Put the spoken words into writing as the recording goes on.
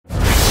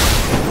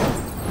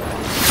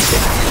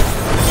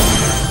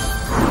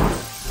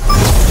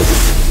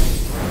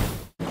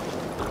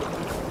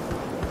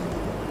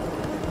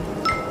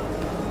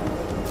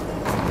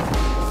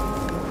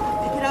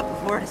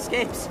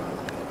escapes.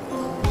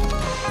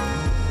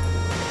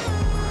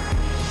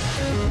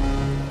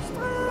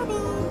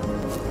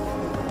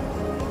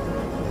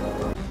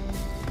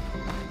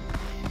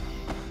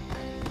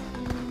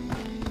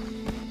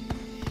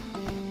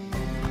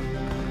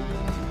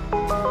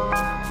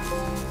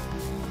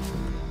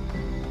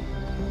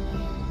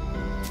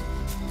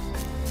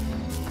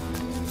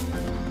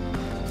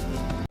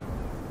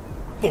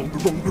 Bunker,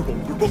 bunker,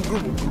 bunker, bunker,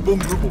 bunker,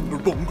 bunker, bunker,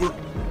 bunker.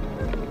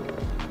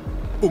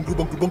 Bunker,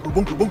 bunker, bunker,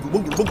 bunker, bunker,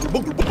 bunker, bunker,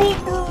 bunker,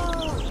 bunker.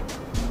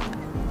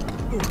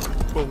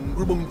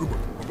 Bunker, bunker, bunker,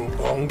 bunker.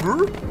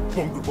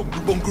 Bunker, bunker,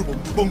 bunker,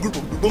 bunker, bunker,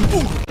 bunker,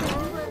 bunker.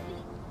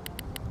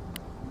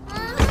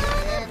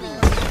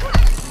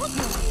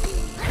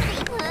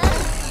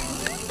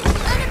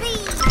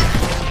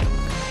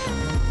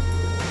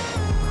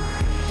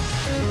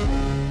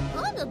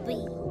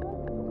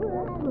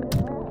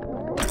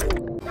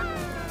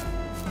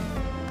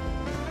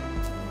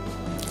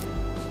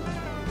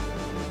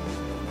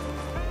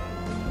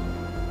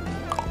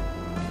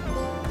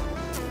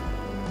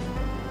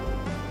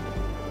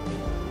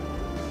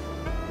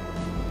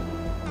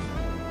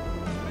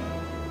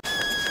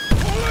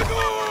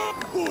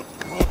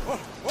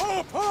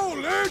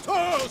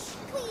 Politos!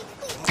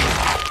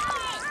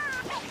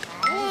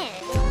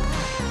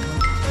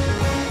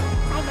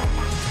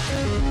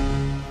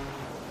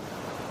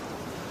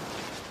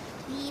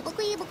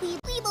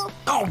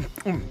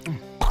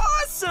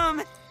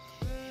 Awesome!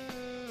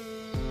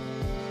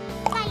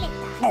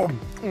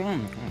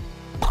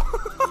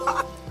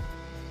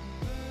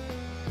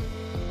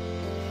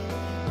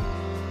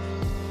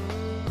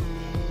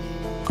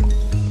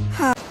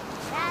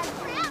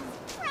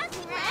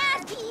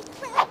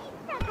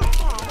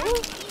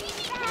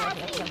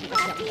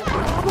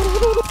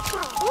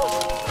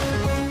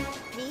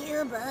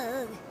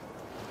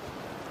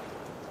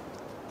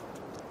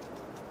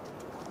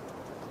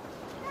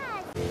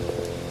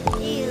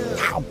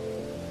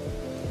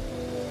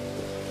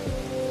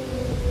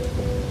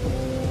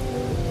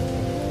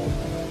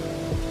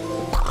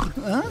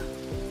 Huh?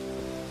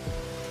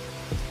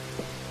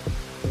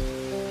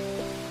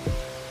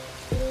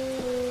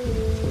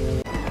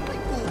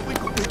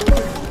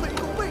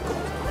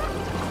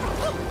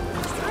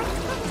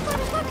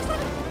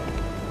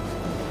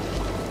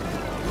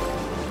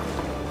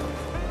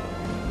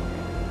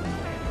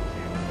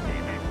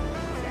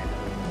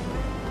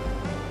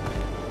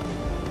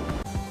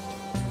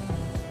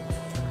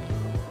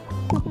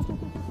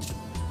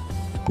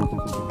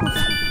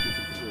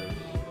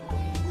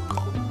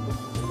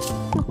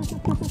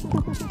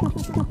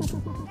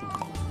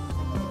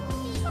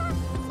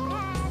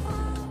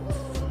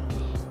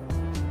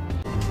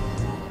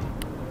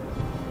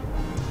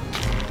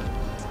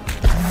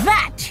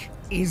 That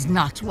is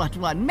not what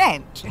one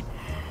meant.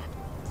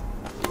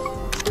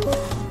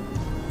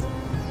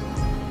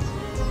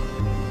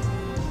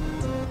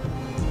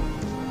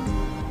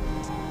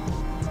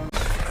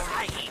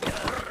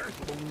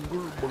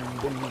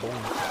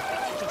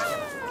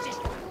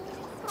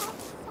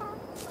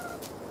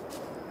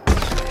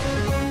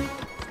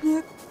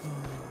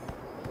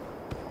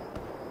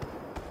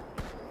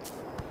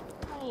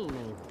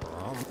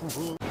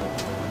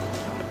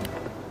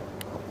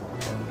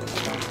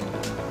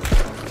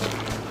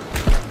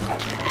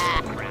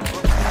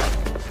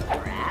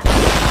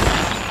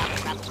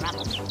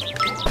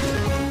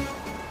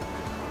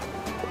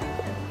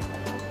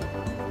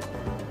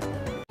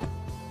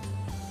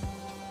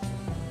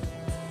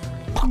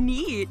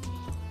 Neat.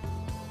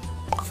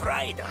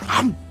 Friday.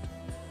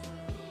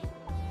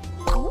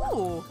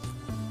 Ooh.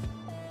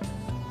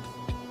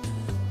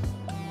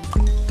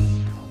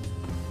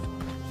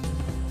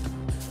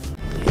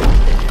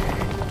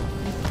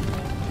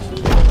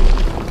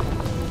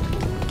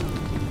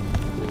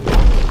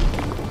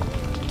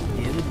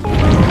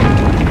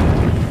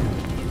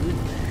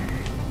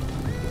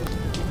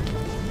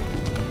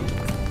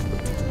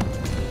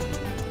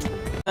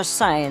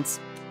 Science.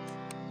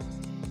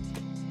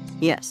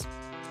 Yes.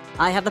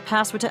 I have the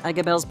password to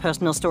Agabel's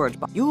personal storage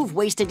box. You've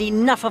wasted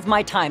enough of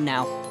my time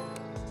now.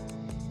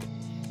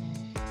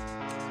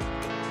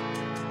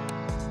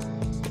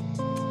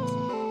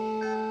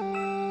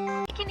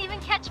 I can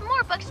even catch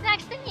more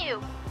Bugsnax than you.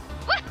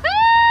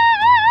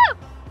 Woohoo!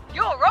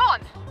 You're on!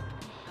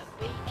 But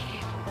be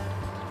careful.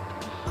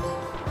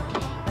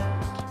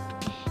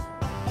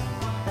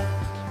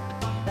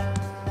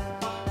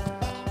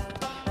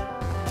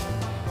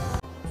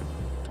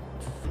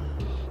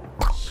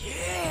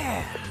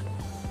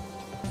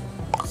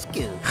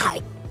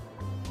 Hi.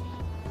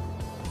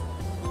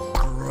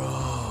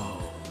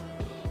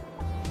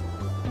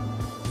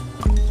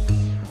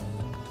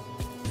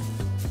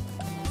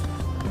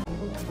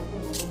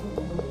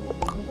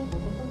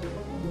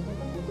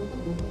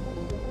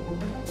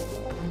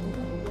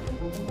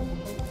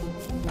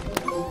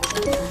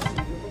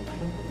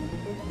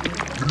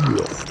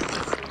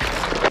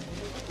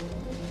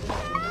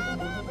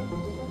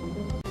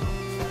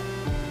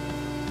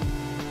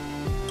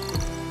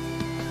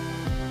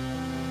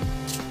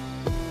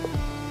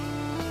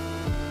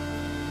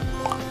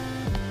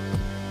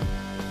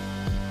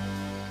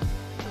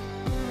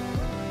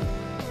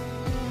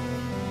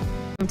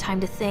 Some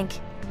time to think.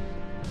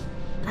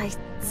 I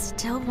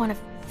still want to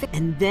fix.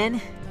 And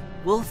then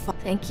we'll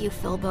Thank you,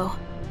 Filbo.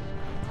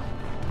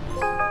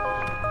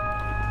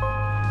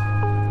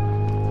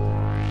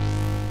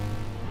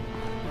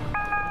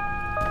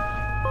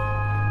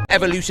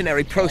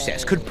 Evolutionary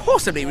process could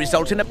possibly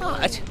result in a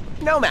but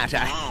no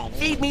matter.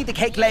 Feed me the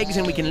cake legs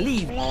and we can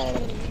leave.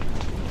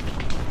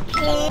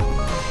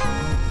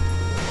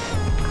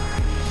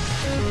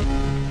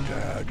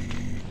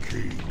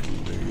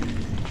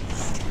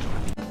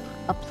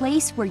 A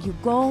place where you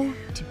go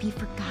to be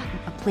forgotten.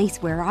 A place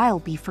where I'll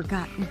be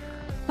forgotten.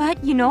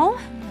 But, you know,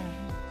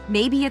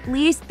 maybe at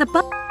least the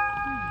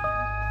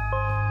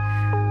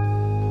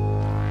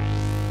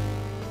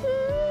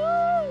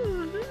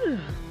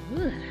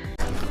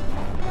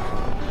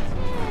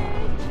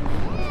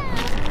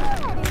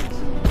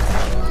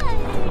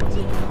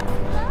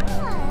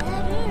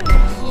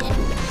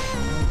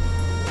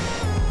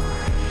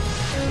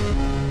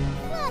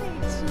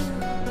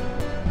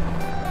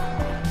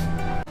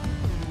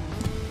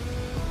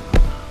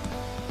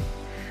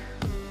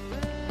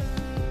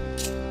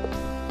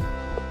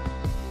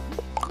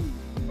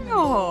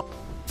Oh.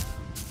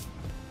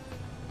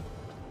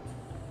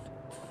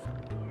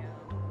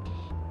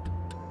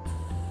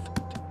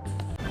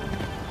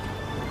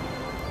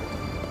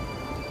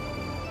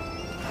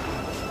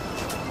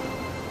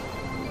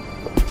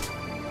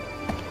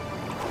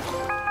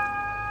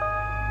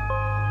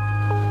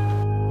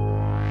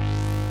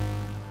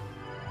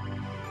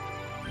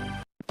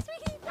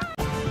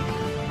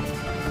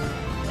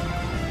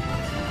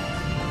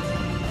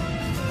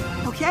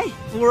 Okay,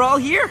 we're all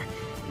here.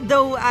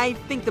 Though I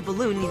think the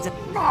balloon needs a...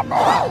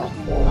 Ah,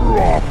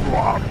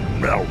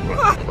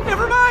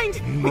 never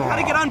mind! We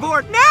gotta get on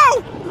board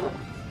now!